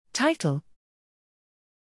Title: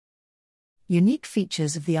 Unique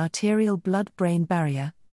features of the arterial blood-brain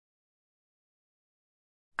barrier.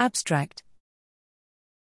 Abstract: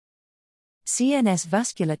 CNS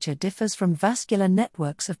vasculature differs from vascular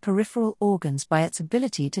networks of peripheral organs by its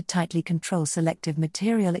ability to tightly control selective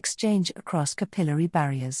material exchange across capillary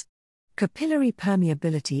barriers. Capillary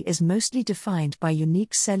permeability is mostly defined by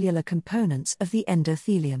unique cellular components of the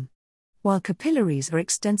endothelium. While capillaries are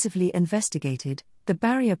extensively investigated, the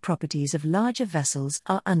barrier properties of larger vessels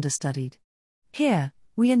are understudied. Here,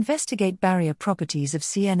 we investigate barrier properties of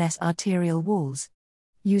CNS arterial walls.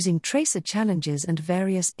 Using tracer challenges and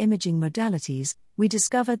various imaging modalities, we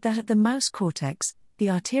discovered that at the mouse cortex,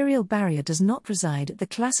 the arterial barrier does not reside at the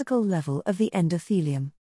classical level of the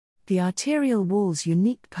endothelium. The arterial wall's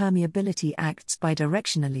unique permeability acts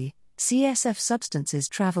bidirectionally. CSF substances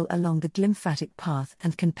travel along the glymphatic path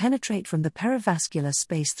and can penetrate from the perivascular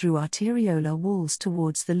space through arteriolar walls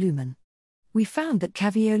towards the lumen. We found that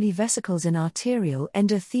caveoli vesicles in arterial,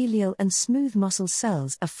 endothelial and smooth muscle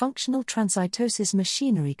cells are functional transcytosis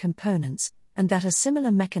machinery components, and that a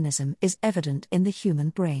similar mechanism is evident in the human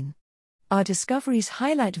brain. Our discoveries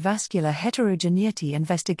highlight vascular heterogeneity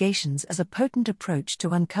investigations as a potent approach to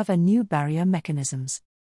uncover new barrier mechanisms.